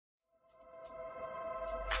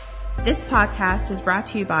This podcast is brought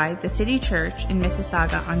to you by The City Church in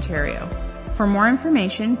Mississauga, Ontario. For more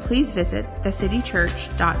information, please visit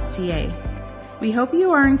thecitychurch.ca. We hope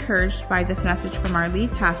you are encouraged by this message from our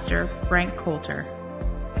lead pastor, Frank Coulter.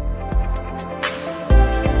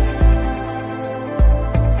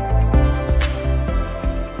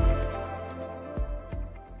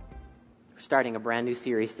 We're starting a brand new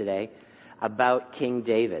series today about King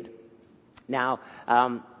David. Now,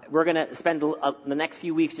 we're going to spend the next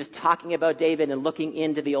few weeks just talking about David and looking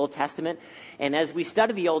into the Old Testament. And as we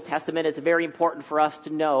study the Old Testament, it's very important for us to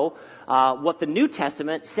know what the New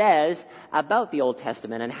Testament says about the Old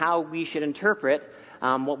Testament and how we should interpret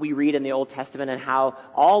what we read in the Old Testament and how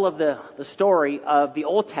all of the story of the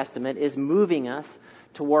Old Testament is moving us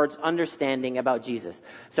towards understanding about Jesus.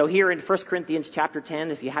 So here in 1 Corinthians chapter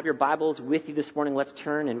 10, if you have your Bibles with you this morning, let's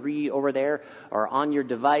turn and read over there or on your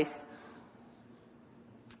device.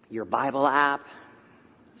 Your Bible app.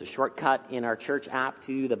 It's a shortcut in our church app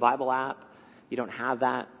to the Bible app. If you don't have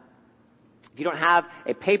that. If you don't have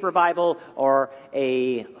a paper Bible or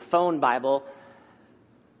a phone Bible,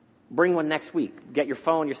 bring one next week. Get your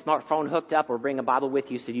smartphone hooked up, or bring a Bible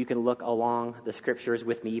with you so you can look along the scriptures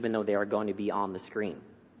with me, even though they are going to be on the screen.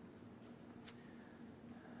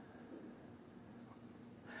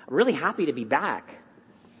 I'm really happy to be back.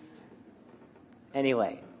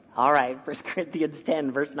 Anyway. All right, 1 Corinthians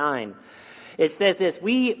 10, verse 9. It says this: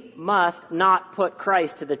 "We must not put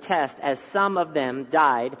Christ to the test, as some of them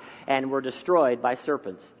died and were destroyed by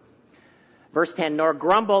serpents." Verse 10, "Nor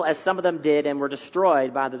grumble as some of them did and were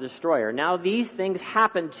destroyed by the destroyer. Now these things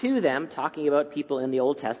happened to them," talking about people in the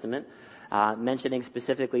Old Testament, mentioning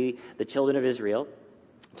specifically the children of Israel,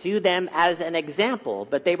 "to them as an example,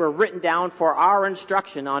 but they were written down for our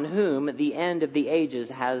instruction, on whom the end of the ages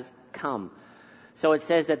has come." So it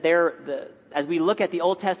says that as we look at the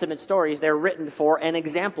Old Testament stories, they're written for an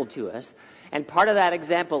example to us. And part of that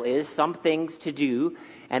example is some things to do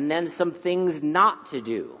and then some things not to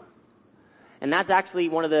do. And that's actually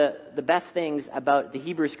one of the best things about the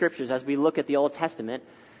Hebrew Scriptures as we look at the Old Testament,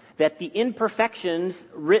 that the imperfections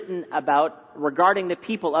written about regarding the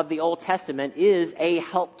people of the Old Testament is a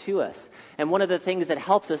help to us. And one of the things that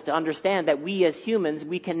helps us to understand that we as humans,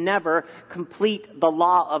 we can never complete the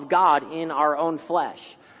law of God in our own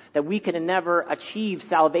flesh. That we can never achieve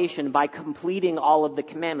salvation by completing all of the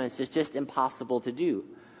commandments. It's just impossible to do.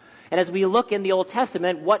 And as we look in the Old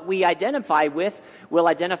Testament, what we identify with, we'll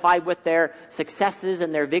identify with their successes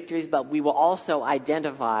and their victories, but we will also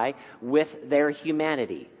identify with their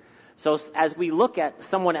humanity. So as we look at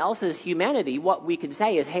someone else's humanity, what we can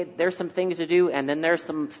say is, hey, there's some things to do, and then there's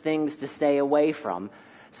some things to stay away from.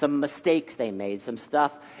 Some mistakes they made, some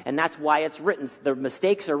stuff, and that's why it's written. The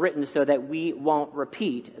mistakes are written so that we won't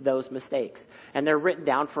repeat those mistakes. And they're written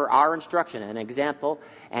down for our instruction, an example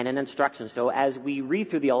and an instruction. So as we read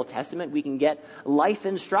through the Old Testament, we can get life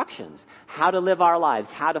instructions, how to live our lives,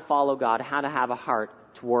 how to follow God, how to have a heart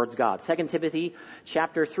towards God. 2 Timothy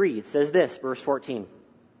chapter 3, it says this, verse 14.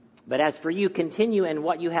 "But as for you, continue in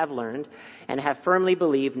what you have learned and have firmly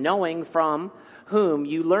believed, knowing from whom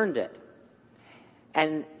you learned it,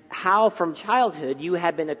 and how from childhood you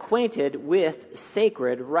have been acquainted with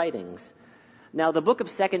sacred writings." Now, the book of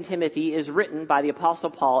 2 Timothy is written by the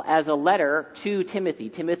Apostle Paul as a letter to Timothy.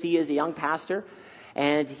 Timothy is a young pastor,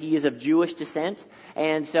 and he is of Jewish descent.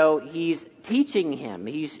 And so he's teaching him,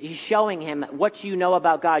 he's showing him what you know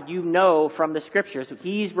about God, you know from the Scriptures.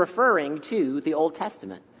 He's referring to the Old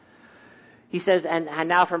Testament. He says, and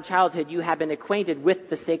now from childhood you have been acquainted with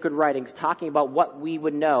the sacred writings, talking about what we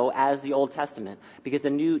would know as the Old Testament, because the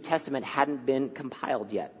New Testament hadn't been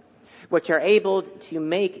compiled yet, which are able to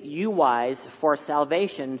make you wise for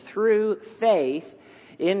salvation through faith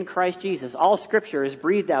in Christ Jesus. All Scripture is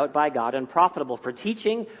breathed out by God and profitable for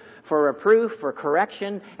teaching, for reproof, for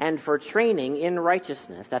correction, and for training in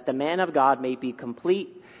righteousness, that the man of God may be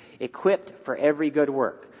complete, equipped for every good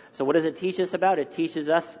work. So what does it teach us about? It teaches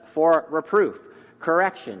us for reproof,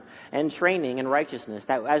 correction, and training in righteousness.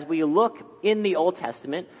 That as we look in the Old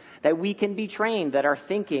Testament, that we can be trained, that our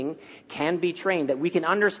thinking can be trained, that we can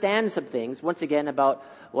understand some things, once again, about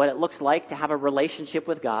what it looks like to have a relationship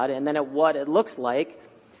with God, and then what it looks like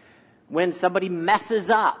when somebody messes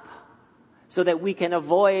up, so that we can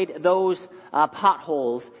avoid those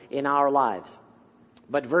potholes in our lives.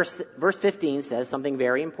 But verse 15 says something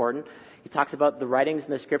very important. He talks about the writings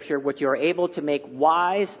in the Scripture, which you are able to make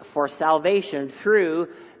wise for salvation through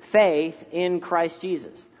faith in Christ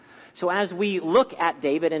Jesus. So as we look at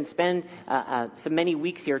David and spend so many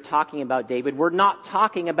weeks here talking about David, we're not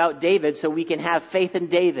talking about David so we can have faith in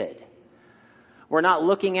David. We're not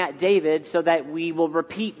looking at David so that we will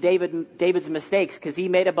repeat David's mistakes, because he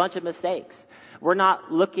made a bunch of mistakes. We're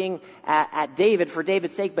not looking at David for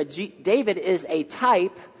David's sake, but David is a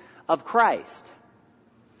type of Christ.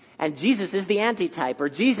 And Jesus is the antitype, or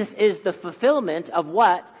Jesus is the fulfillment of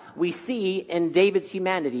what we see in David's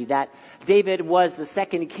humanity, that David was the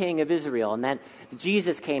second king of Israel, and that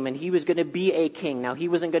Jesus came and he was going to be a king. Now, he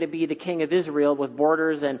wasn't going to be the king of Israel with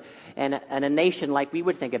borders and a nation like we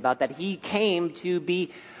would think about, that he came to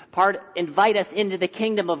invite us into the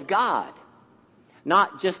kingdom of God.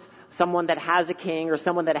 Not just someone that has a king or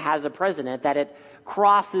someone that has a president, that it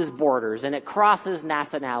crosses borders and it crosses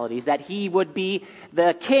nationalities, that he would be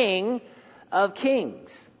the King of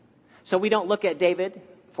Kings. So we don't look at David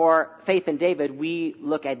for faith in David. We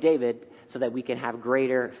look at David so that we can have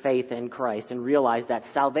greater faith in Christ and realize that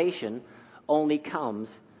salvation only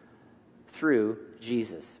comes through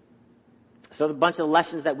Jesus. So a bunch of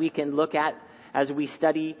lessons that we can look at as we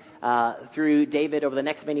study through David over the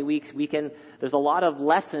next many weeks. There's a lot of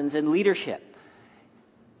lessons in leadership.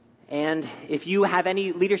 And if you have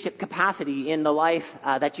any leadership capacity in the life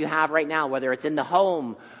that you have right now, whether it's in the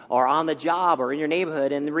home or on the job or in your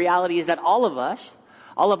neighborhood, and the reality is that all of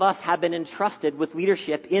us have been entrusted with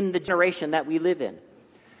leadership in the generation that we live in.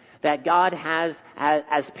 That God has,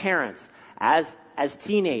 as parents, as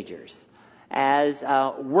teenagers, as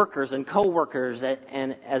workers and co-workers,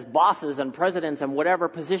 and as bosses and presidents, and whatever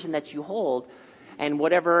position that you hold, and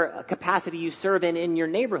whatever capacity you serve in your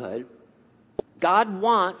neighborhood, God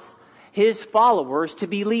wants his followers to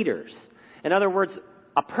be leaders. In other words,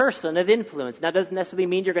 a person of influence. Now, it doesn't necessarily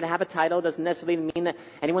mean you're going to have a title. It doesn't necessarily mean that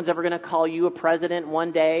anyone's ever going to call you a president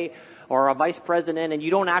one day or a vice president, and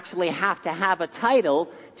you don't actually have to have a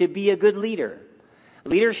title to be a good leader.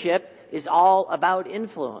 Leadership is all about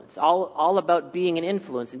influence, all about being an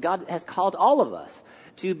influence, and God has called all of us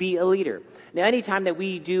to be a leader. Now, anytime that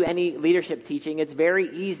we do any leadership teaching, it's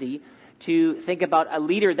very easy to think about a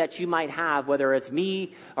leader that you might have, whether it's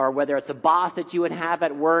me or whether it's a boss that you would have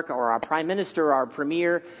at work or our prime minister or our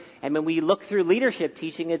premier. And when we look through leadership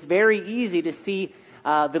teaching, it's very easy to see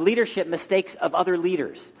the leadership mistakes of other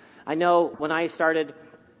leaders. I know when I started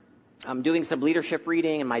doing some leadership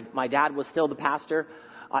reading, and my dad was still the pastor,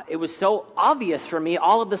 it was so obvious for me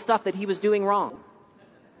all of the stuff that he was doing wrong.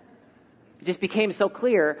 It just became so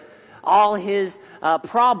clear, all his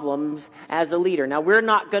problems as a leader. Now, we're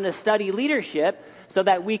not going to study leadership so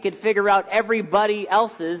that we could figure out everybody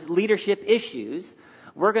else's leadership issues.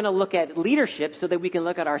 We're going to look at leadership so that we can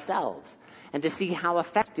look at ourselves and to see how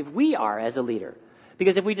effective we are as a leader.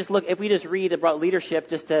 Because if we just read about leadership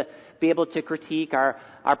just to be able to critique our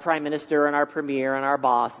prime minister and our premier and our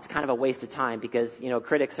boss, it's kind of a waste of time, because,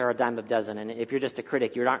 critics are a dime a dozen. And if you're just a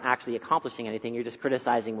critic, you're not actually accomplishing anything. You're just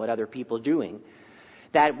criticizing what other people are doing.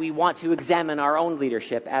 That we want to examine our own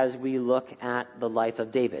leadership as we look at the life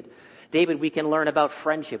of David. David, we can learn about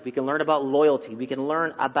friendship. We can learn about loyalty. We can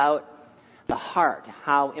learn about the heart,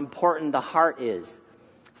 how important the heart is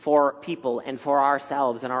for people and for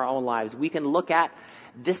ourselves in our own lives. We can look at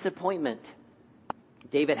disappointment.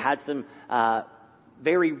 David had some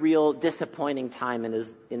very real disappointing time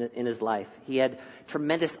in his life. He had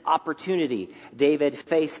tremendous opportunity. David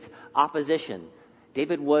faced opposition.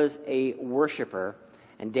 David was a worshiper,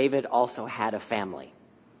 and David also had a family.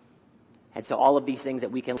 And so all of these things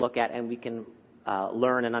that we can look at and we can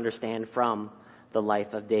learn and understand from the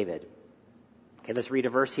life of David. Okay, let's read a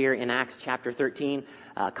verse here in Acts chapter 13,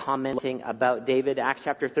 commenting about David. Acts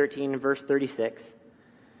chapter 13, verse 36.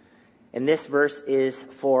 And this verse is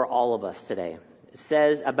for all of us today. It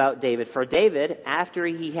says about David, "For David, after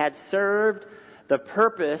he had served the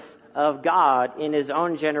purpose of God in his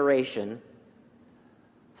own generation,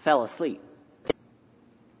 fell asleep."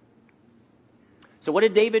 So what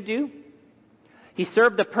did David do? He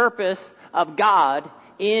served the purpose of God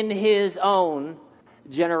in his own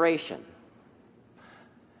generation.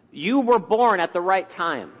 You were born at the right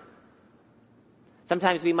time.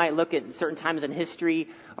 Sometimes we might look at certain times in history,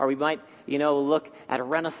 or we might, look at a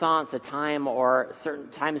Renaissance, a time, or certain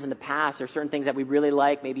times in the past, or certain things that we really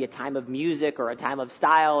like, maybe a time of music, or a time of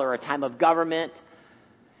style, or a time of government.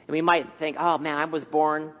 And we might think, oh man, I was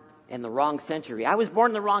born in the wrong century. I was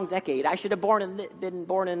born in the wrong decade. I should have been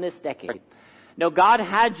born in this decade. No, God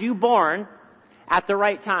had you born at the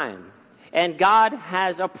right time. And God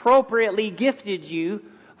has appropriately gifted you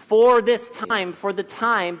for this time, for the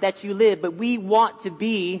time that you live. But we want to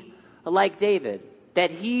be like David,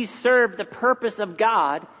 that he served the purpose of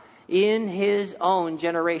God in his own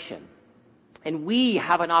generation. And we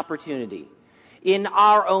have an opportunity in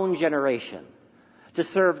our own generation to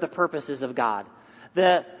serve the purposes of God.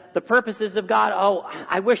 The the purposes of God. Oh,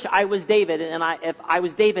 I wish I was David, and if I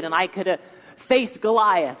was David and I could have faced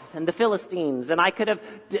Goliath and the Philistines, and I could have,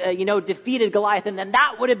 defeated Goliath, and then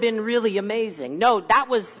that would have been really amazing. No, that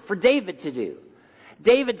was for David to do.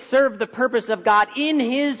 David served the purpose of God in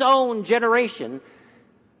his own generation.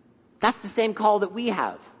 That's the same call that we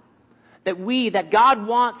have. That God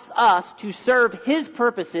wants us to serve his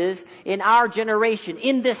purposes in our generation,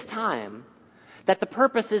 in this time. That the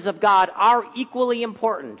purposes of God are equally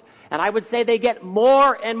important. And I would say they get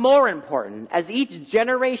more and more important as each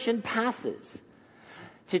generation passes.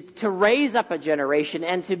 To raise up a generation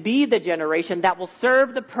and to be the generation that will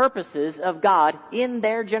serve the purposes of God in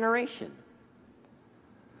their generation.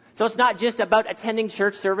 So it's not just about attending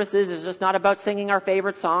church services. It's just not about singing our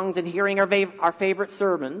favorite songs and hearing our favorite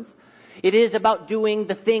sermons. It is about doing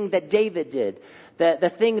the thing that David did, the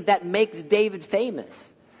thing that makes David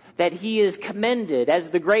famous, that he is commended as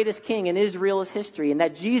the greatest king in Israel's history, and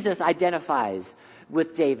that Jesus identifies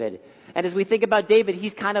with David. And as we think about David,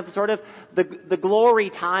 he's kind of sort of the glory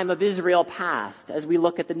time of Israel past as we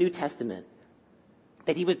look at the New Testament,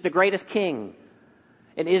 that he was the greatest king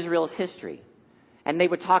in Israel's history. And they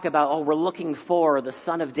would talk about, we're looking for the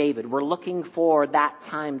son of David. We're looking for that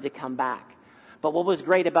time to come back. But what was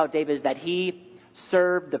great about David is that he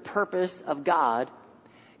served the purpose of God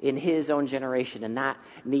in his own generation. And that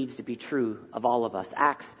needs to be true of all of us.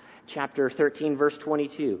 Acts chapter 13, verse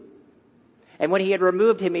 22. And when he had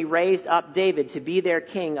removed him, he raised up David to be their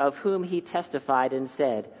king, of whom he testified and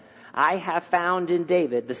said, I have found in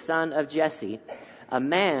David, the son of Jesse, a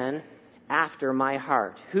man after my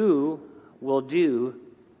heart, who will do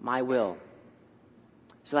my will.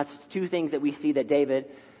 So that's two things that we see that David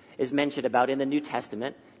is mentioned about in the New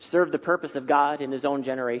Testament. Served the purpose of God in his own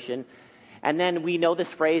generation. And then we know this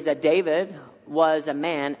phrase that David was a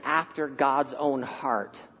man after God's own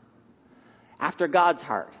heart. After God's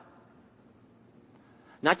heart.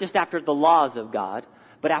 Not just after the laws of God,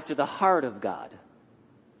 but after the heart of God.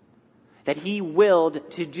 That he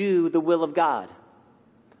willed to do the will of God.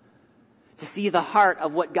 To see the heart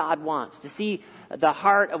of what God wants. To see the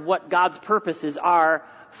heart of what God's purposes are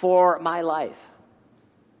for my life.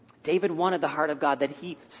 David wanted the heart of God, that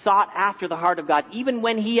he sought after the heart of God, even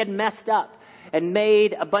when he had messed up and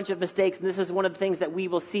made a bunch of mistakes. And this is one of the things that we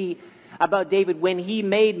will see about David when he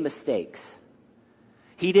made mistakes.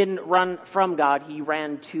 He didn't run from God, he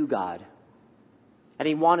ran to God. And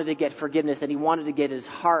he wanted to get forgiveness, and he wanted to get his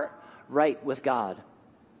heart right with God.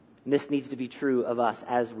 And this needs to be true of us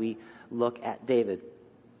as we look at David.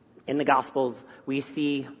 In the Gospels, we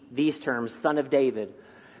see these terms, son of David.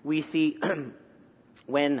 We see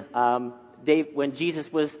when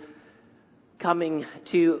Jesus was coming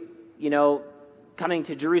to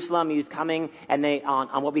Jerusalem, he was coming, and they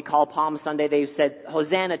on what we call Palm Sunday, they said,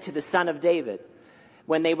 Hosanna to the Son of David.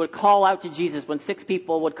 When they would call out to Jesus, when 6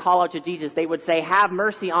 people would call out to Jesus, they would say, have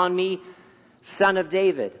mercy on me, Son of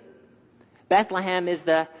David. Bethlehem is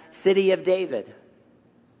the city of David.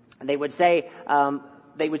 And they would say,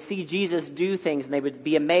 they would see Jesus do things, and they would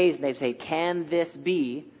be amazed, and they'd say, can this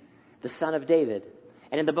be the Son of David?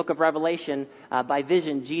 And in the book of Revelation, by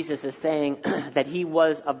vision, Jesus is saying that he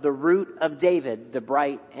was of the root of David, the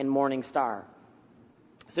bright and morning star.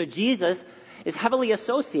 So Jesus is heavily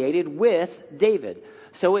associated with David.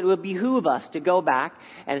 So it would behoove us to go back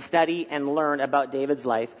and study and learn about David's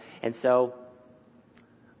life. And so,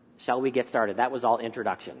 shall we get started? That was all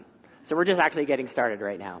introduction. So we're just actually getting started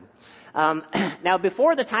right now. Now,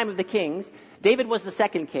 before the time of the kings, David was the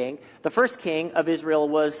second king. The first king of Israel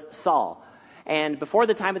was Saul. And before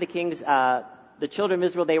the time of the kings, the children of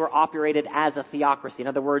Israel, they were operated as a theocracy. In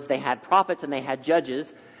other words, they had prophets and they had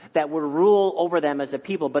judges that would rule over them as a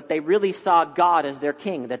people, but they really saw God as their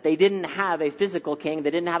king, that they didn't have a physical king,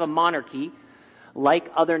 they didn't have a monarchy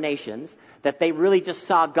like other nations, that they really just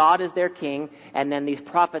saw God as their king, and then these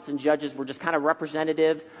prophets and judges were just kind of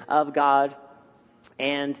representatives of God,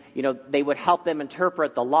 and, they would help them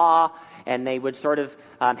interpret the law, and they would sort of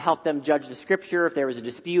help them judge the scripture. If there was a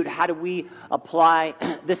dispute, how do we apply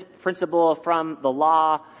this principle from the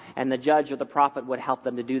law? And the judge or the prophet would help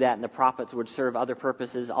them to do that, and the prophets would serve other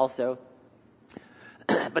purposes also.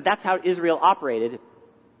 But that's how Israel operated.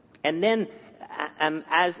 And then,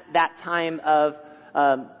 as that time of,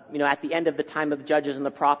 at the end of the time of the judges and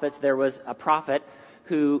the prophets, there was a prophet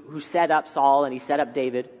who set up Saul, and he set up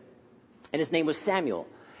David, and his name was Samuel.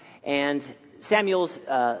 And Samuel's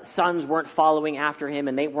sons weren't following after him,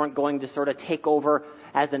 and they weren't going to sort of take over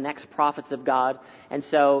as the next prophets of God. And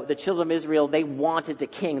so the children of Israel, they wanted a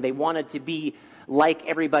king. They wanted to be like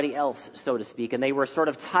everybody else, so to speak. And they were sort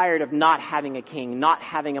of tired of not having a king, not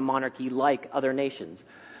having a monarchy like other nations.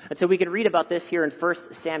 And so we can read about this here in 1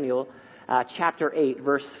 Samuel chapter 8,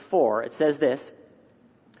 verse 4. It says this,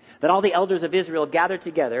 that all the elders of Israel gathered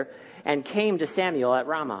together and came to Samuel at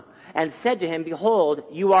Ramah and said to him, behold,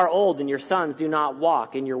 you are old and your sons do not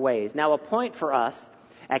walk in your ways. Now appoint for us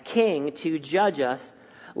a king to judge us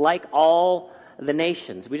like all the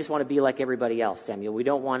nations. We just want to be like everybody else, Samuel. We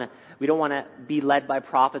don't want to be led by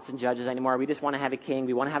prophets and judges anymore. We just want to have a king.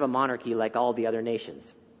 We want to have a monarchy like all the other nations.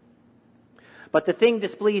 But the thing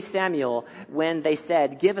displeased Samuel when they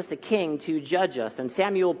said, give us a king to judge us. And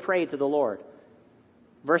Samuel prayed to the Lord.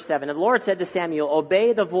 Verse 7, and the Lord said to Samuel,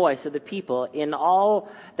 obey the voice of the people in all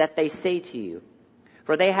that they say to you.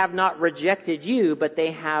 For they have not rejected you, but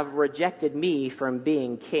they have rejected me from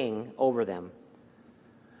being king over them.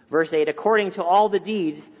 Verse 8, according to all the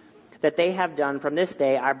deeds that they have done from this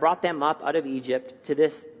day, I brought them up out of Egypt to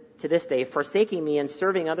this day, forsaking me and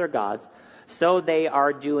serving other gods, so they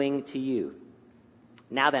are doing to you.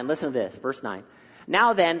 Now then, listen to this, verse 9.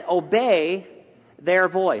 Now then, obey their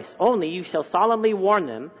voice. Only you shall solemnly warn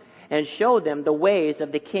them and show them the ways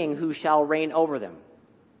of the king who shall reign over them.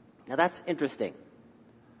 Now that's interesting.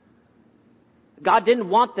 God didn't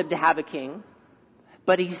want them to have a king,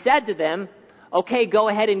 but he said to them, okay, go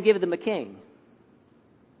ahead and give them a king.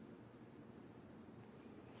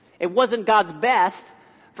 It wasn't God's best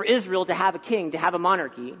for Israel to have a king, to have a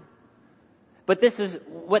monarchy. But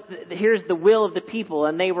here's the will of the people,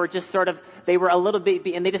 and they were a little bit,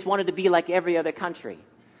 and they just wanted to be like every other country.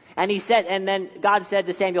 And then God said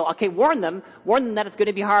to Samuel, okay, warn them that it's going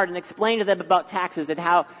to be hard, and explain to them about taxes and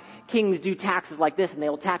how kings do taxes like this, and they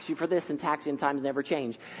will tax you for this, and tax you in times never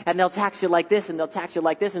change. And they'll tax you like this, and they'll tax you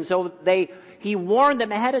like this. And so he warned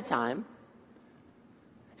them ahead of time.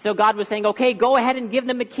 So God was saying, okay, go ahead and give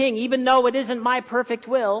them a king, even though it isn't my perfect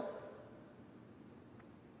will.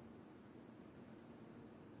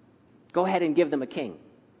 Go ahead and give them a king.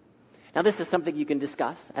 Now, this is something you can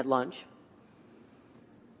discuss at lunch.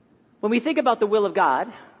 When we think about the will of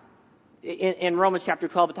God, in Romans chapter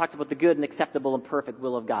 12, it talks about the good and acceptable and perfect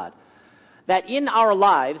will of God. That in our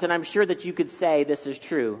lives, and I'm sure that you could say this is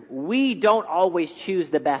true, we don't always choose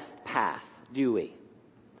the best path, do we?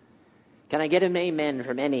 Can I get an amen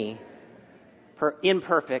from any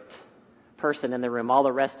imperfect person in the room? All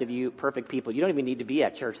the rest of you perfect people, you don't even need to be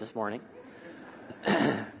at church this morning.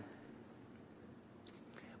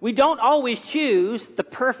 We don't always choose the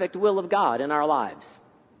perfect will of God in our lives.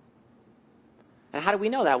 And how do we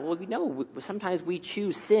know that? Well, we know sometimes we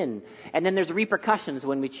choose sin, and then there's repercussions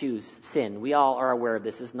when we choose sin. We all are aware of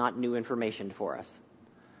this. This is not new information for us.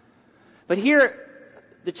 But here,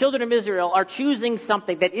 the children of Israel are choosing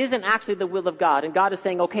something that isn't actually the will of God, and God is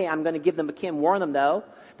saying, okay, I'm going to give them a king. Warn them, though,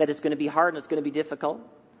 that it's going to be hard and it's going to be difficult.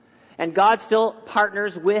 And God still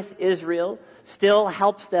partners with Israel, still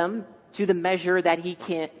helps them to the measure that he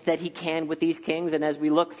can with these kings. And as we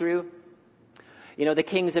look through, the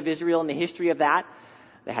kings of Israel and the history of that,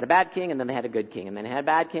 they had a bad king and then they had a good king, and then they had a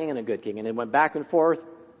bad king and a good king, and it went back and forth.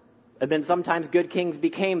 And then sometimes good kings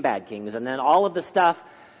became bad kings, and then all of the stuff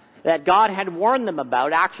that God had warned them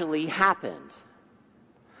about actually happened.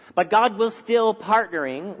 But God was still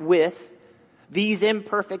partnering with these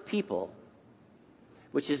imperfect people,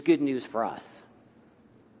 which is good news for us.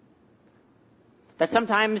 That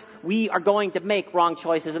sometimes we are going to make wrong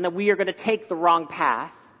choices and that we are going to take the wrong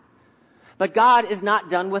path. But God is not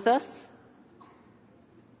done with us.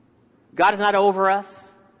 God is not over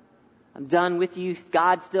us. I'm done with you.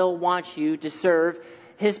 God still wants you to serve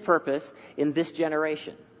his purpose in this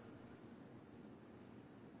generation.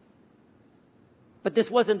 But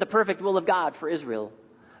this wasn't the perfect will of God for Israel.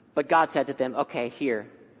 But God said to them, okay,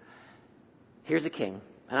 here's a king,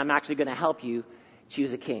 and I'm actually going to help you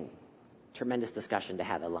choose a king. Tremendous discussion to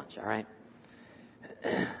have at lunch, all right?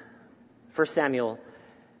 1 Samuel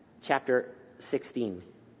chapter 16.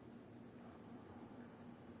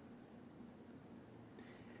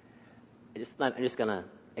 I'm just going to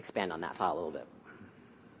expand on that thought a little bit.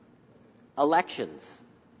 Elections.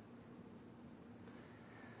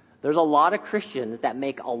 There's a lot of Christians that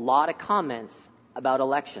make a lot of comments about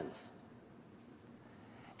elections.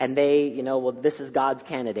 And they, well, this is God's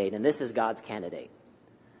candidate, and this is God's candidate.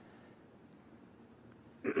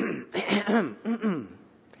 Do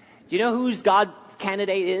you know whose God's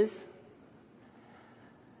candidate is?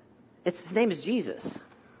 His name is Jesus.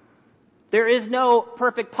 There is no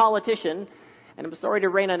perfect politician, and I'm sorry to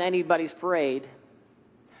rain on anybody's parade,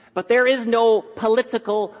 but there is no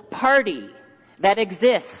political party that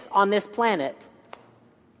exists on this planet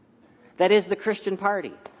that is the Christian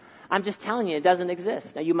party. I'm just telling you, it doesn't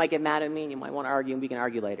exist. Now, you might get mad at me, and you might want to argue, and we can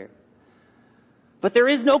argue later. But there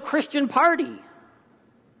is no Christian party.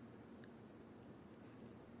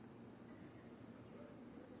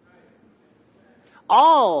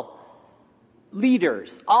 All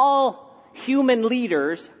leaders, all human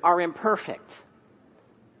leaders are imperfect.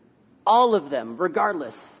 All of them,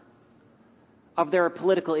 regardless of their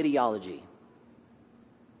political ideology.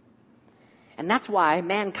 And that's why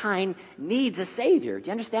mankind needs a Savior. Do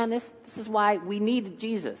you understand this? This is why we need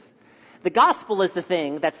Jesus. The gospel is the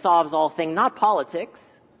thing that solves all things, not politics.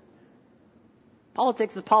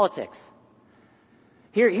 Politics is politics.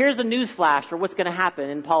 Here's a news flash for what's going to happen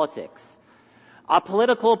in politics. A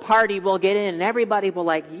political party will get in and everybody will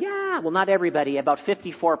not everybody, about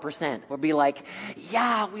 54% will be like,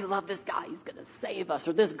 yeah, we love this guy, he's going to save us.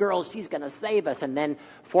 Or this girl, she's going to save us. And then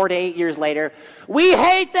 4 to 8 years later, we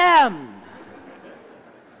hate them.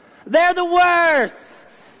 They're the worst.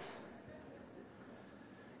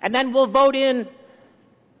 And then we'll vote in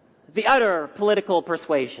the other political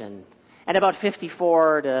persuasion. And about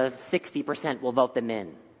 54 to 60% will vote them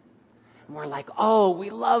in. And we're like, oh,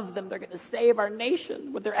 we love them. They're going to save our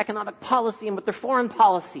nation with their economic policy and with their foreign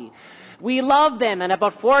policy. We love them. And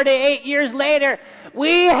about 4 to 8 years later,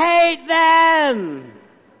 we hate them.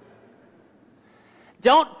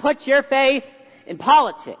 Don't put your faith in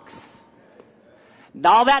politics.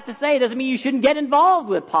 All that to say doesn't mean you shouldn't get involved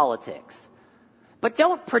with politics. But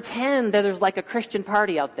don't pretend that there's like a Christian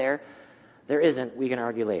party out there. There isn't. We can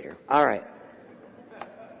argue later. All right.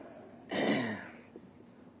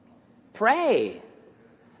 Pray.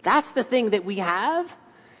 That's the thing that we have.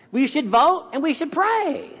 We should vote and we should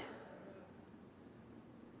pray.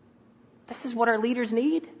 This is what our leaders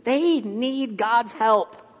need. They need God's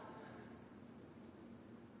help.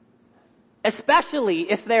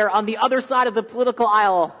 Especially if they're on the other side of the political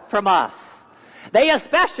aisle from us. They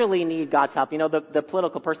especially need God's help. You know, the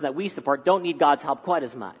political person that we support don't need God's help quite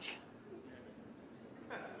as much.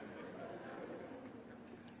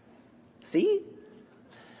 See?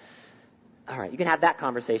 All right, you can have that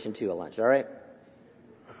conversation too at lunch, all right?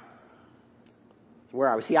 Where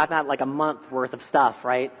are we? See, I've had like a month worth of stuff,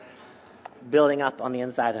 right? Building up on the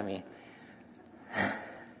inside of me.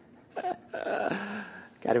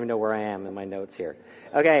 I don't even know where I am in my notes here.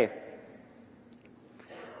 Okay.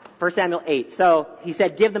 1 Samuel 8. So he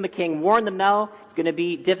said, give them a king, warn them no. It's going to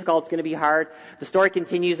be difficult. It's going to be hard. The story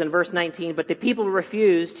continues in verse 19. But the people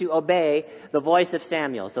refused to obey the voice of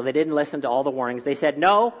Samuel. So they didn't listen to all the warnings. They said,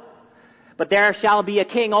 no, but there shall be a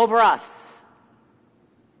king over us.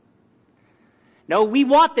 No, we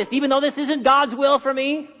want this. Even though this isn't God's will for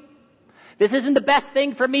me, this isn't the best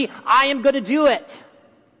thing for me, I am going to do it.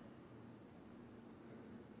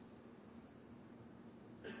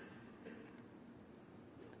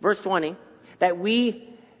 Verse 20, that we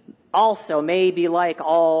also may be like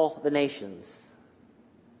all the nations.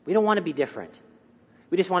 We don't want to be different.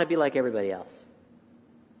 We just want to be like everybody else.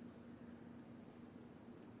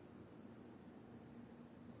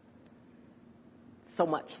 So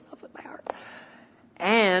much stuff in my heart.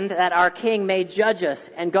 And that our king may judge us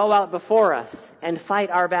and go out before us and fight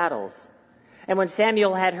our battles. And when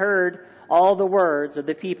Samuel had heard all the words of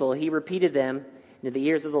the people, he repeated them into the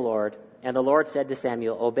ears of the Lord. And the Lord said to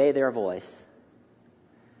Samuel, obey their voice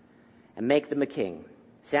and make them a king.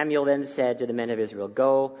 Samuel then said to the men of Israel,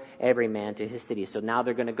 go every man to his city. So now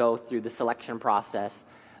they're going to go through the selection process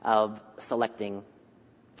of selecting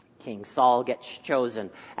king. Saul gets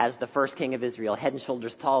chosen as the first king of Israel, head and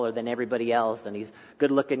shoulders taller than everybody else, and he's a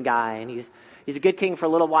good-looking guy, and he's a good king for a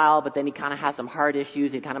little while, but then he kind of has some hard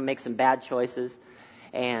issues. He kind of makes some bad choices,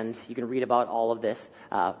 and you can read about all of this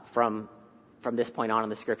from this point on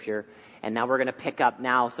in the scripture. And now we're going to pick up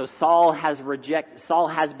now. So Saul has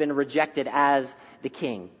been rejected as the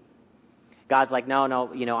king. God's like, no,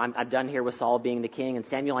 I'm done here with Saul being the king. And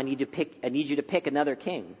Samuel, I need you to pick another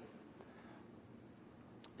king.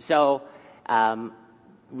 So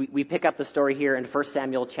we pick up the story here in 1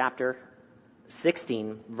 Samuel chapter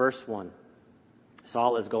 16, verse 1.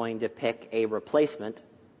 Samuel is going to pick a replacement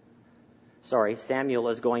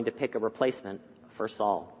for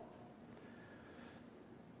Saul.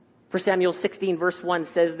 1 Samuel 16, verse 1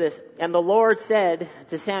 says this, and the Lord said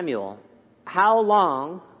to Samuel, how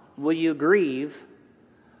long will you grieve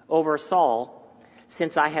over Saul,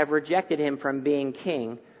 since I have rejected him from being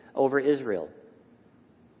king over Israel?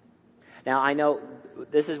 Now, I know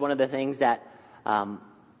this is one of the things that I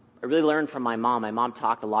really learned from my mom. My mom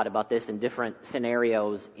talked a lot about this in different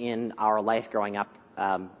scenarios in our life growing up.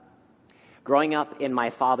 Growing up in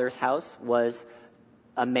my father's house was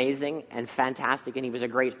amazing and fantastic, and he was a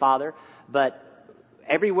great father. But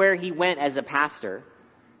everywhere he went as a pastor,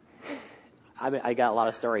 I got a lot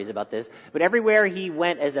of stories about this, but everywhere he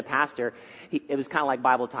went as a pastor, it was kind of like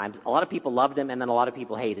Bible times. A lot of people loved him, and then a lot of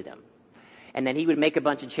people hated him. And then he would make a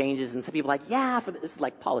bunch of changes, and some people were like, this is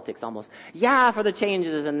like politics almost. Yeah, for the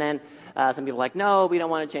changes. And then some people were like, no, we don't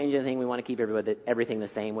want to change anything. We want to keep everything the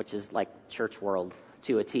same, which is like church world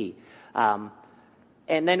to a T. And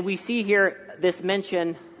then we see here this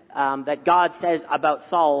mention that God says about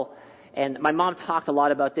Saul, and my mom talked a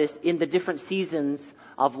lot about this in the different seasons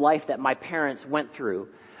of life that my parents went through.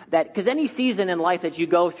 That because any season in life that you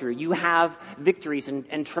go through, you have victories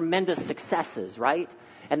and tremendous successes, right?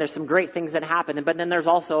 And there's some great things that happen, but then there's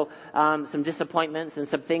also some disappointments and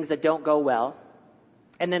some things that don't go well.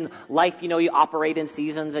 And then life, you operate in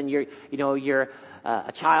seasons, and you're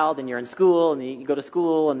a child, and you're in school, and you go to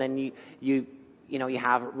school, and then you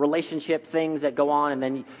have relationship things that go on, and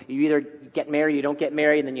then you either get married, you don't get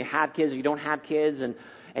married, and then you have kids or you don't have kids, and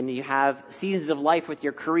you have seasons of life with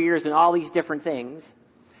your careers and all these different things.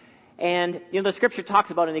 And, the scripture talks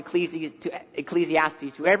about in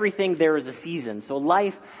Ecclesiastes, to everything there is a season. So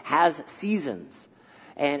life has seasons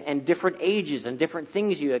and different ages and different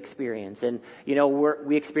things you experience. And,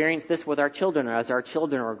 we experience this with our children as our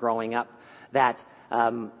children are growing up, that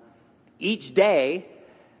each day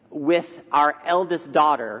with our eldest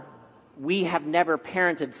daughter, we have never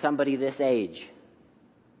parented somebody this age.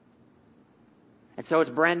 And so it's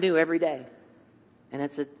brand new every day. And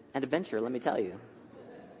it's an adventure, let me tell you.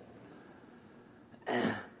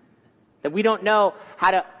 That we don't know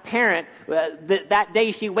how to parent. That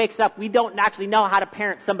day she wakes up, we don't actually know how to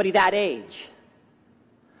parent somebody that age.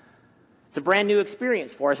 It's a brand new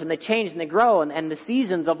experience for us, and they change and they grow, and the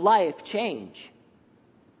seasons of life change.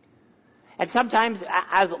 And sometimes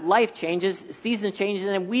as life changes, season changes,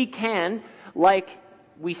 and we can, like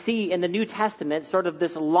we see in the New Testament, sort of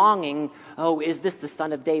this longing, is this the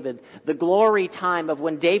son of David? The glory time of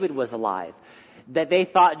when David was alive. That they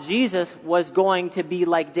thought Jesus was going to be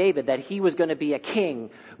like David, that he was going to be a king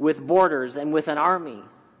with borders and with an army.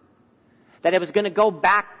 That it was going to go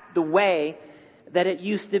back the way that it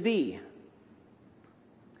used to be.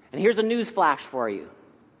 And here's a news flash for you.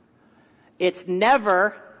 It's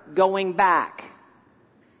never going back.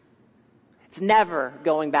 It's never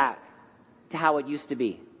going back to how it used to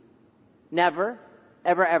be. Never,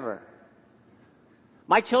 ever, ever.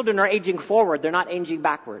 My children are aging forward. They're not aging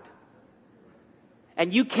backward.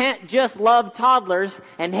 And you can't just love toddlers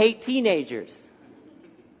and hate teenagers.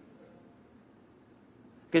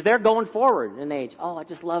 Because they're going forward in age. I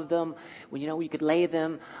just love them. When, you could lay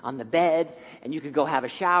them on the bed, and you could go have a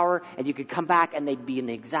shower, and you could come back, and they'd be in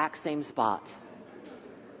the exact same spot.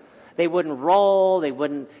 They wouldn't roll. They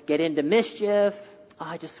wouldn't get into mischief.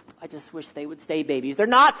 I just wish they would stay babies. They're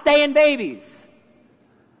not staying babies.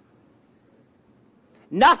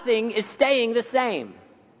 Nothing is staying the same.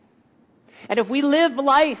 And if we live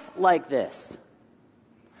life like this,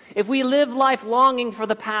 if we live life longing for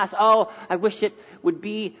the past, I wish it would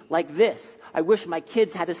be like this. I wish my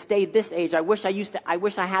kids had to stay this age. I wish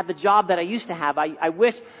I had the job that I used to have. I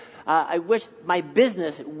wish my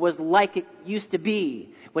business was like it used to be,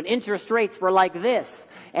 when interest rates were like this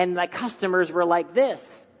and my customers were like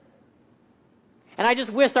this. And I just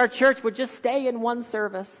wish our church would just stay in one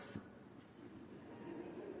service.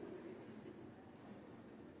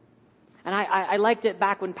 And I liked it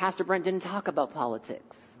back when Pastor Brent didn't talk about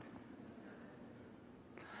politics.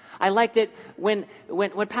 I liked it when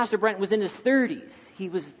Pastor Brent was in his 30s. He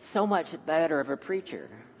was so much better of a preacher.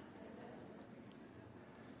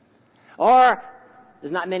 Or,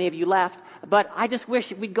 there's not many of you left, but I just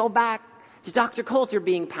wish we'd go back to Dr. Coulter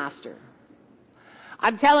being pastor.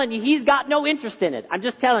 I'm telling you, he's got no interest in it. I'm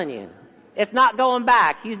just telling you. It's not going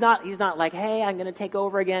back. He's not like, hey, I'm going to take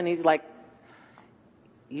over again. He's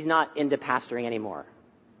not into pastoring anymore.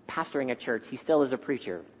 Pastoring a church, he still is a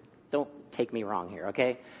preacher. Don't take me wrong here,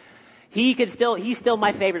 okay? He's still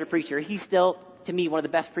my favorite preacher. He's still, to me, one of the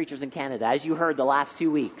best preachers in Canada, as you heard the last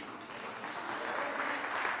 2 weeks.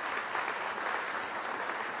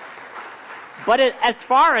 But as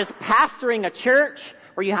far as pastoring a church,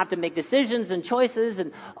 where you have to make decisions and choices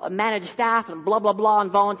and manage staff and blah, blah, blah,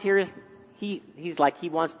 and volunteers, he's like, he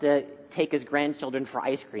wants to take his grandchildren for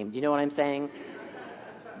ice cream. Do you know what I'm saying?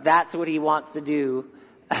 That's what he wants to do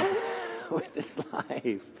with his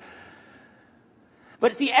life.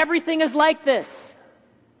 But see, everything is like this.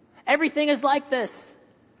 Everything is like this.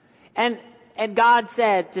 And God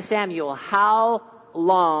said to Samuel, how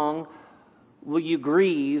long will you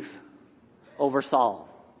grieve over Saul?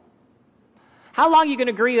 How long are you going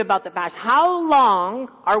to grieve about the past? How long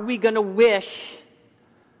are we going to wish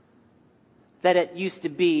that it used to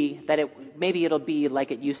be, maybe it'll be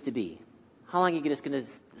like it used to be? How long are you just going to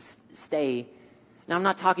stay? Now, I'm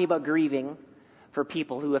not talking about grieving for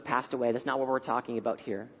people who have passed away. That's not what we're talking about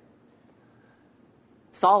here.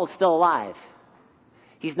 Saul is still alive.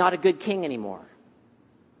 He's not a good king anymore.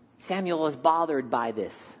 Samuel is bothered by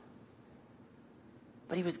this.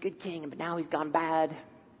 But he was a good king, but now he's gone bad.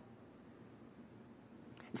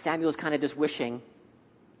 And Samuel's kind of just wishing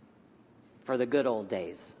for the good old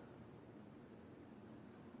days.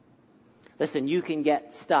 Listen, you can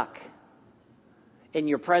get stuck in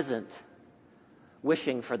your present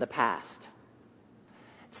wishing for the past.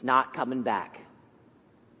 It's not coming back.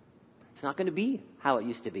 It's not going to be how it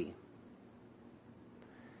used to be.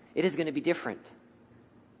 It is going to be different.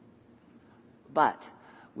 But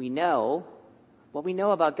we know, what we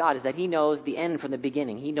know about God is that He knows the end from the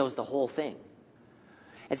beginning. He knows the whole thing.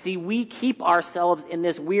 And see, we keep ourselves in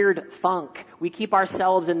this weird funk. We keep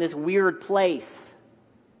ourselves in this weird place.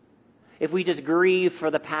 If we just grieve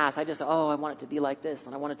for the past, I want it to be like this,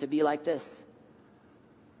 and I want it to be like this.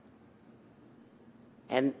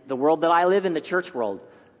 And the world that I live in, the church world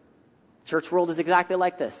is exactly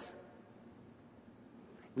like this.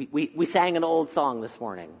 We sang an old song this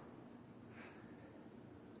morning.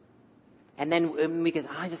 And then because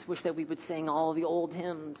I just wish that we would sing all the old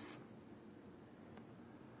hymns.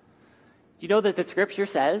 Do you know that the scripture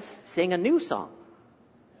says, sing a new song?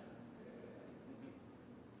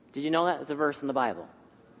 Did you know that? It's a verse in the Bible.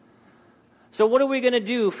 So what are we going to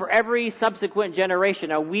do for every subsequent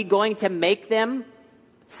generation? Are we going to make them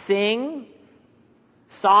sing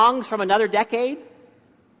songs from another decade?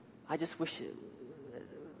 I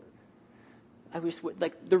wish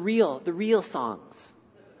like the real songs.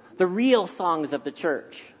 The real songs of the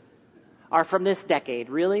church are from this decade,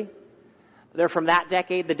 really? They're from that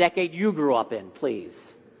decade, the decade you grew up in, please.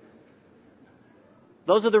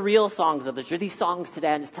 Those are the real songs of the church. These songs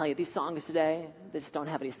today, I'm just telling you, these songs today, they just don't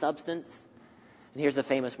have any substance. And here's a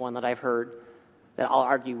famous one that I've heard that I'll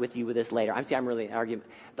argue with you with this later. I'm really arguing.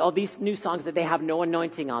 All these new songs that they have no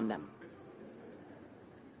anointing on them.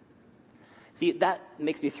 See, that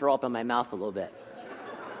makes me throw up in my mouth a little bit.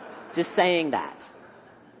 Just saying that.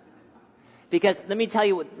 Because let me tell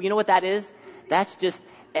you, you know what that is? That's just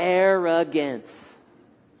arrogance.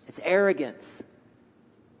 It's arrogance.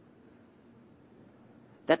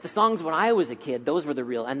 That the songs when I was a kid, those were the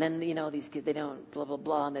real. And then, these kids, they don't blah, blah,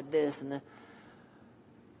 blah, and then this and the...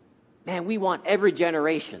 Man, we want every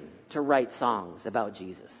generation to write songs about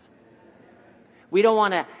Jesus. We don't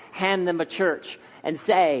want to hand them a church and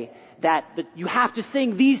say that you have to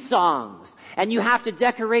sing these songs and you have to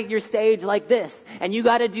decorate your stage like this and you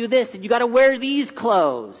got to do this and you got to wear these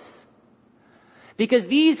clothes. Because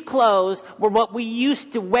these clothes were what we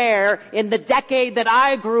used to wear in the decade that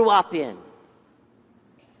I grew up in.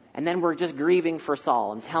 And then we're just grieving for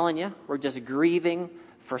Saul. I'm telling you, we're just grieving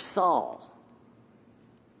for Saul.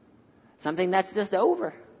 Something that's just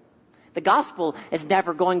over. The gospel is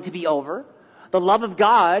never going to be over. The love of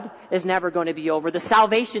God is never going to be over. The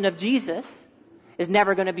salvation of Jesus is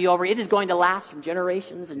never going to be over. It is going to last from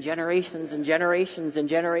generations and generations and generations and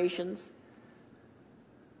generations.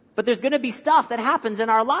 But there's going to be stuff that happens in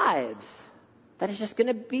our lives that is just going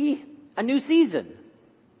to be a new season.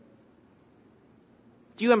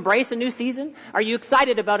 Do you embrace a new season? Are you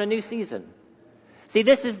excited about a new season? See,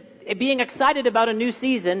 being excited about a new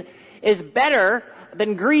season is better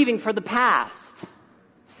than grieving for the past.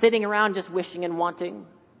 Sitting around just wishing and wanting.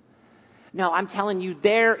 No, I'm telling you,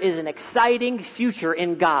 there is an exciting future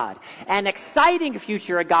in God. An exciting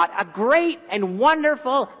future in God. A great and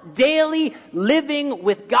wonderful daily living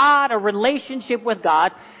with God, a relationship with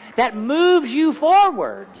God that moves you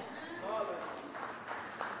forward.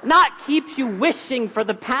 Not keeps you wishing for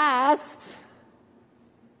the past.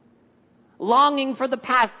 Longing for the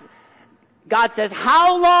past. God says,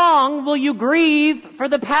 how long will you grieve for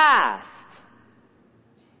the past?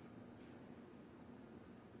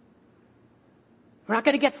 We're not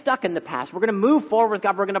going to get stuck in the past. We're going to move forward with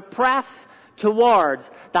God. We're going to press towards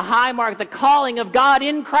the high mark, the calling of God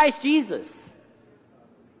in Christ Jesus.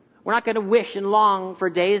 We're not going to wish and long for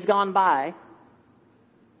days gone by.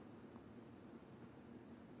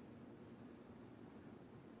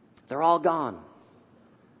 They're all gone.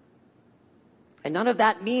 And none of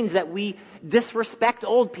that means that we disrespect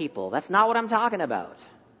old people. That's not what I'm talking about.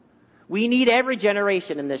 We need every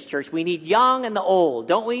generation in this church. We need young and the old,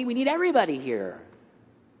 don't we? We need everybody here.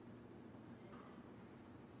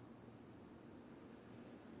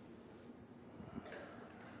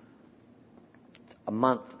 It's a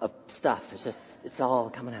month of stuff. It's all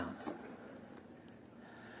coming out.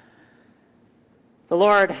 The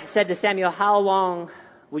Lord said to Samuel, how long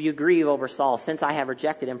will you grieve over Saul, since I have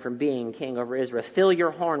rejected him from being king over Israel? Fill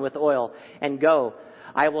your horn with oil and go.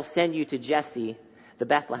 I will send you to Jesse, the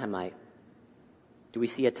Bethlehemite. Do we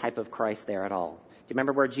see a type of Christ there at all? Do you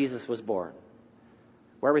remember where Jesus was born?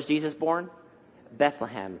 Where was Jesus born?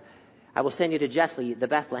 Bethlehem. I will send you to Jesse the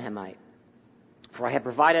Bethlehemite, for I have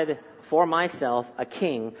provided for myself a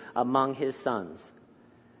king among his sons.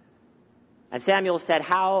 And Samuel said,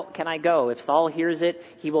 how can I go? If Saul hears it,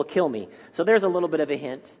 he will kill me. So there's a little bit of a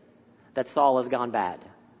hint that Saul has gone bad,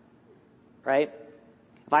 right?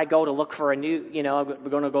 If I go to look for a new, we're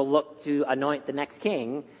going to go look to anoint the next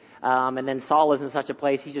king, and then Saul is in such a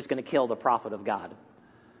place, he's just going to kill the prophet of God.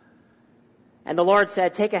 And the Lord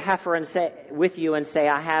said, take a heifer with you and say,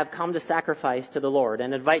 I have come to sacrifice to the Lord,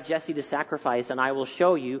 and invite Jesse to sacrifice, and I will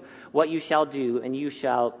show you what you shall do, and you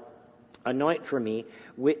shall anoint for me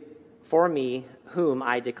whom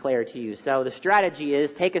I declare to you. So the strategy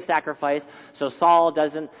is take a sacrifice so Saul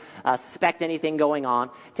doesn't suspect anything going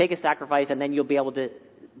on. Take a sacrifice, and then you'll be able to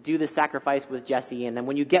do the sacrifice with Jesse. And then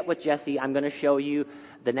when you get with Jesse, I'm going to show you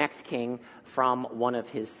the next king from one of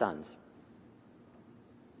his sons.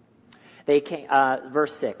 They came,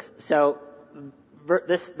 verse 6. So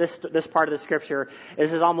this part of the scripture,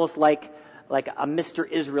 this is almost like a Mr.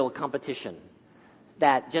 Israel competition.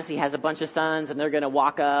 That Jesse has a bunch of sons, and they're going to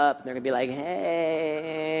walk up, and they're going to be like,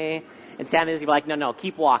 hey. And Samuel's going to be like, no,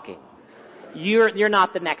 keep walking. You're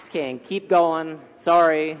not the next king. Keep going.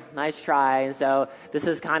 Sorry, nice try. And so this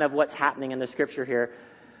is kind of what's happening in the scripture here.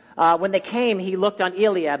 When they came, he looked on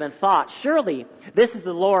Eliab and thought, surely this is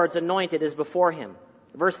the Lord's anointed is before him.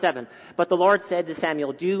 Verse 7, but the Lord said to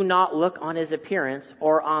Samuel, do not look on his appearance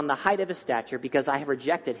or on the height of his stature, because I have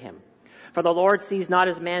rejected him. For the Lord sees not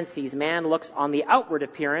as man sees. Man looks on the outward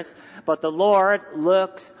appearance, but the Lord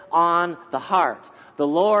looks on the heart. The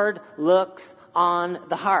Lord looks on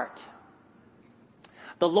the heart.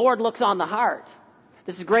 The Lord looks on the heart.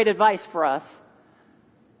 This is great advice for us.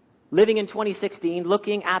 Living in 2016,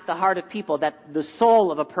 looking at the heart of people, that the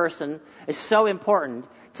soul of a person is so important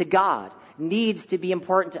to God. Needs to be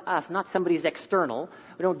important to us, not somebody's external.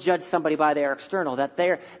 We don't judge somebody by their external, that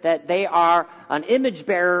they are an image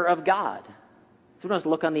bearer of God. So we don't just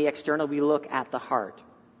look on the external, we look at the heart.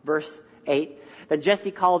 Verse 8, then Jesse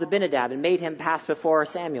called Abinadab and made him pass before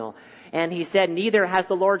Samuel. And he said, neither has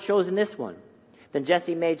the Lord chosen this one. Then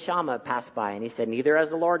Jesse made Shammah pass by, and he said, neither has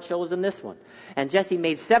the Lord chosen this one. And Jesse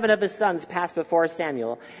made 7 of his sons pass before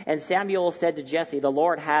Samuel. And Samuel said to Jesse, the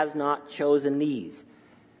Lord has not chosen these.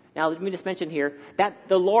 Now, let me just mention here that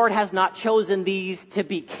the Lord has not chosen these to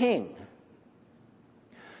be king.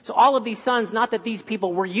 So all of these sons, not that these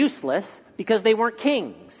people were useless, because they weren't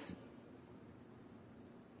kings.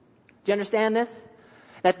 Do you understand this?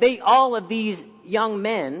 That all of these young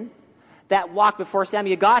men that walked before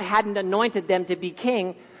Samuel, God hadn't anointed them to be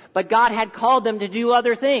king, but God had called them to do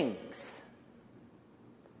other things.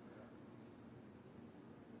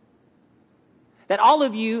 That all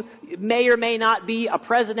of you may or may not be a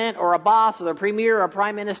president or a boss or a premier or a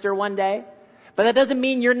prime minister one day. But that doesn't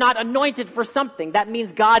mean you're not anointed for something. That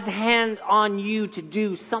means God's hand on you to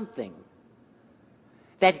do something.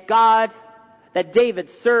 That David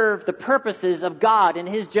served the purposes of God in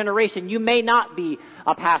his generation. You may not be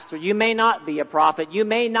a pastor. You may not be a prophet. You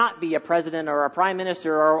may not be a president or a prime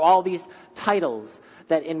minister or all these titles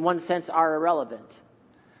that in one sense are irrelevant.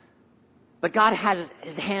 But God has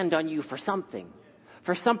his hand on you for something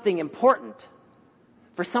important,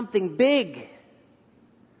 for something big.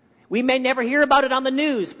 We may never hear about it on the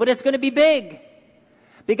news, but it's going to be big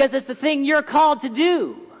because it's the thing you're called to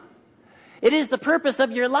do. It is the purpose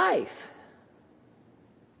of your life.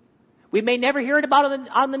 We may never hear it about it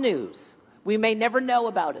on the news. We may never know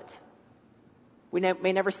about it. We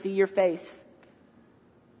may never see your face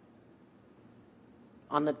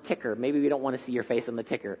on the ticker. Maybe we don't want to see your face on the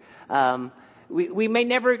ticker. We may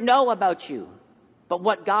never know about you. But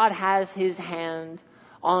what God has his hand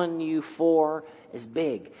on you for is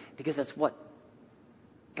big, because that's what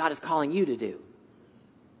God is calling you to do.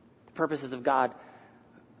 The purposes of God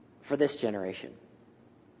for this generation.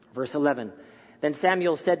 Verse 11, then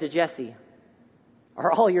Samuel said to Jesse, are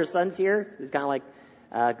all your sons here? He's kind of like,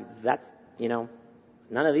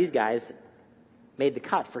 none of these guys made the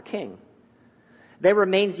cut for king. There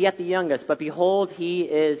remains yet the youngest, but behold, he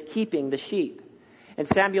is keeping the sheep. And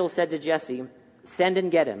Samuel said to Jesse, send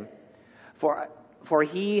and get him, for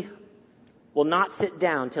he will not sit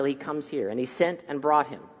down till he comes here. And he sent and brought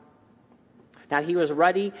him. Now he was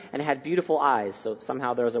ruddy and had beautiful eyes. So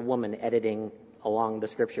somehow there was a woman editing along the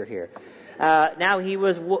scripture here. Now he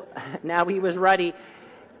was ruddy.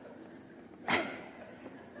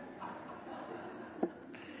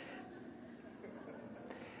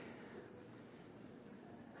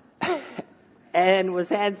 And was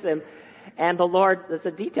handsome. And the Lord, that's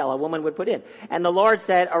a detail a woman would put in. And the Lord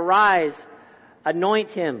said, arise,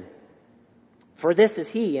 anoint him, For this is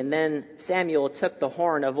he." And then Samuel took the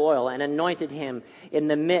horn of oil and anointed him in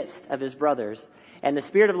the midst of his brothers. And the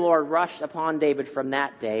Spirit of the Lord rushed upon David from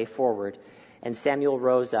that day forward. And Samuel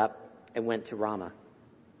rose up and went to Ramah.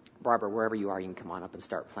 Barbara, wherever you are, you can come on up and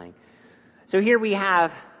start playing. So here we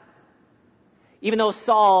have, even though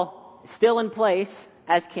Saul is still in place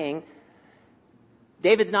as king,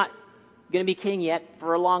 David's not going to be king yet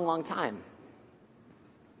for a long, long time.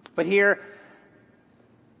 But here,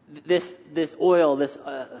 this oil, this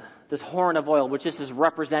horn of oil, which is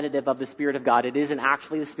representative of the Spirit of God. It isn't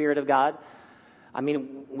actually the Spirit of God. I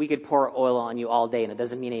mean, we could pour oil on you all day and it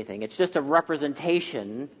doesn't mean anything. It's just a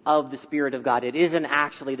representation of the Spirit of God. It isn't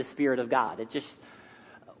actually the Spirit of God.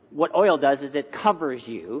 What oil does is it covers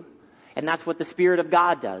you, and that's what the Spirit of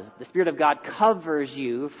God does. The Spirit of God covers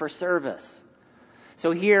you for service.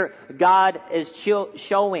 So here, God is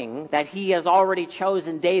showing that he has already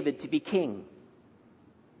chosen David to be king.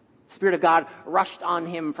 The Spirit of God rushed on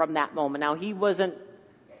him from that moment. Now, he wasn't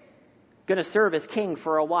going to serve as king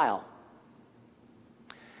for a while.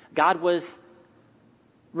 God was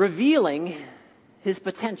revealing his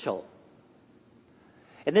potential.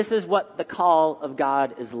 And this is what the call of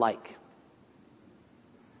God is like.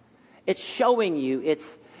 It's showing you,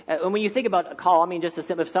 and when you think about a call, I mean just as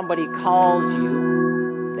simple, if somebody calls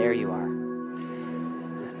you, there you are.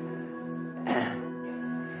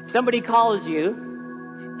 If somebody calls you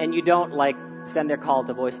and you don't send their call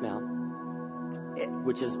to voicemail,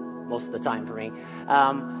 which is most of the time for me.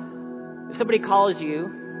 If somebody calls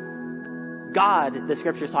you, God, the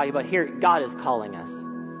scripture is talking about here, God is calling us.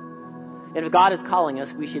 And if God is calling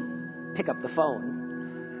us, we should pick up the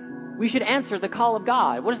phone. We should answer the call of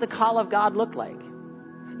God. What does the call of God look like?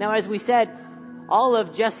 Now, as we said, all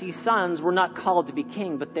of Jesse's sons were not called to be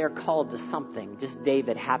king, but they're called to something. Just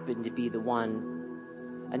David happened to be the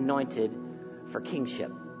one anointed for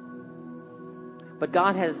kingship. But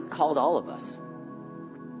God has called all of us.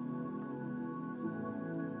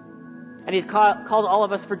 And he's called all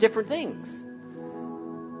of us for different things.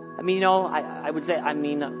 I mean, I would say,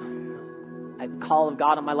 a call of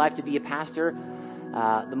God on my life to be a pastor.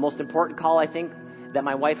 The most important call, I think, that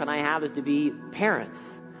my wife and I have is to be parents.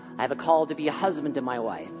 I have a call to be a husband to my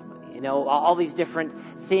wife. All these different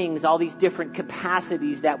things, all these different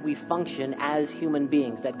capacities that we function as human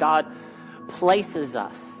beings, that God places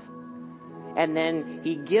us. And then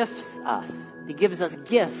he gifts us. He gives us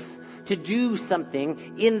gifts to do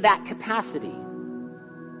something in that capacity.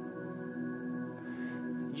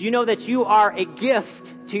 Do you know that you are a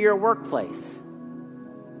gift to your workplace?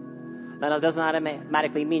 Now, that doesn't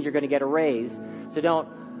automatically mean you're going to get a raise. So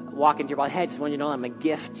don't walk into your boss, "Hey, I just want you to know I'm a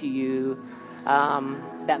gift to you."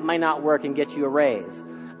 That might not work and get you a raise.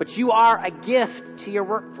 But you are a gift to your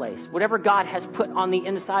workplace. Whatever God has put on the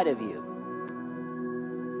inside of you.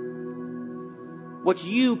 What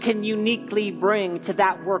you can uniquely bring to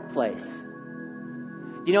that workplace.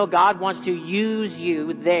 God wants to use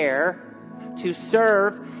you there to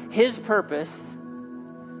serve his purpose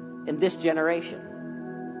in this generation.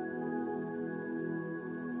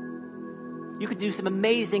 You could do some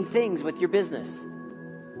amazing things with your business.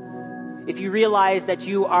 If you realize that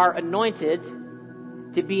you are anointed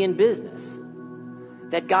to be in business,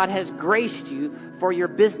 that God has graced you for your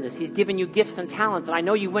business. He's given you gifts and talents. And I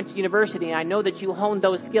know you went to university, and I know that you honed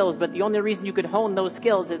those skills, but the only reason you could hone those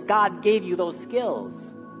skills is God gave you those skills.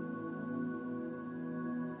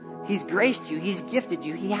 He's graced you. He's gifted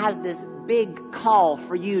you. He has this big call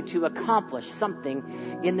for you to accomplish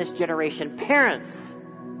something in this generation. Parents,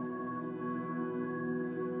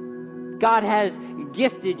 God has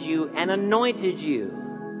gifted you and anointed you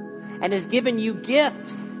and has given you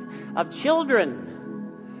gifts of children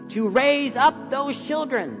to raise up those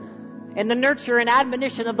children in the nurture and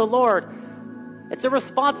admonition of the Lord. It's a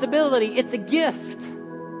responsibility. It's a gift.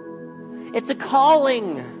 It's a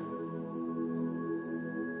calling.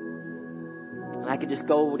 And I could just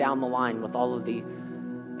go down the line with all of the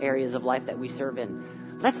areas of life that we serve in.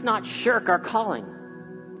 Let's not shirk our calling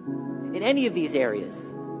in any of these areas.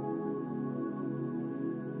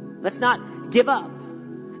 Let's not give up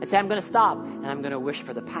and say, I'm going to stop and I'm going to wish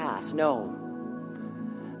for the past. No.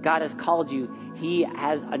 God has called you. He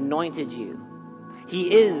has anointed you.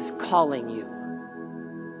 He is calling you.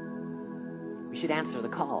 We should answer the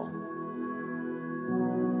call.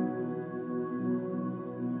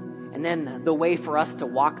 And then the way for us to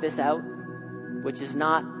walk this out, which is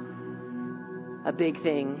not a big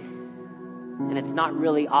thing, and it's not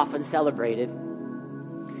really often celebrated,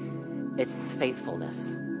 it's faithfulness.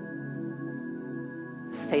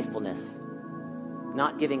 Faithfulness.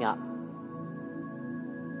 Not giving up.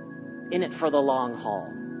 In it for the long haul.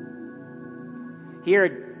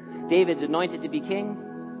 Here, David's anointed to be king,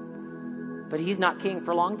 but he's not king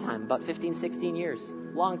for a long time, about 15, 16 years.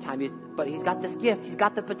 Long time. But he's got this gift. He's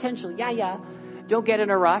got the potential. Yeah. Don't get in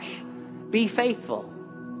a rush. Be faithful.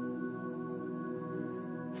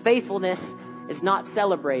 Faithfulness is not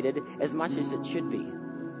celebrated as much as it should be.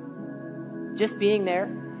 Just being there,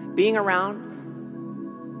 being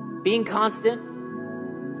around, being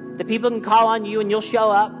constant, that people can call on you and you'll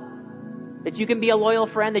show up, that you can be a loyal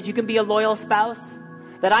friend, that you can be a loyal spouse,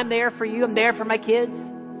 that I'm there for you, I'm there for my kids.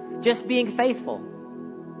 Just being faithful.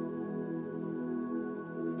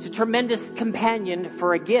 It's a tremendous companion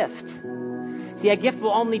for a gift. See, a gift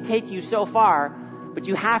will only take you so far, but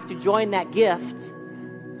you have to join that gift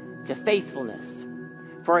to faithfulness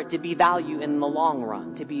for it to be value in the long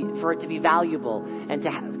run, for it to be valuable, and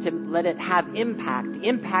to let it have impact, the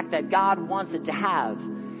impact that God wants it to have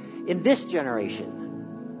in this generation.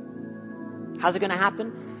 How's it going to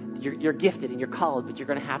happen? You're gifted and you're called, but you're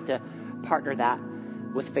going to have to partner that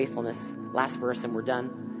with faithfulness. Last verse and we're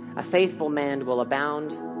done. A faithful man will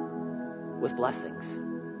abound with blessings.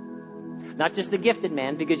 Not just the gifted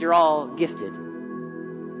man, because you're all gifted.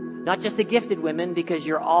 Not just the gifted women, because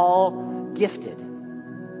you're all gifted.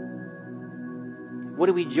 What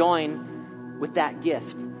do we join with that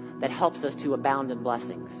gift that helps us to abound in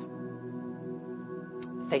blessings?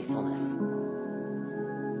 Faithfulness.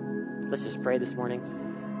 Let's just pray this morning.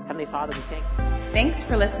 Heavenly Father, we thank you. Thanks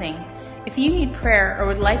for listening. If you need prayer or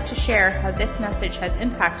would like to share how this message has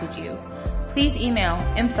impacted you, please email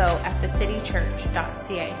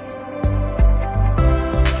info@thecitychurch.ca.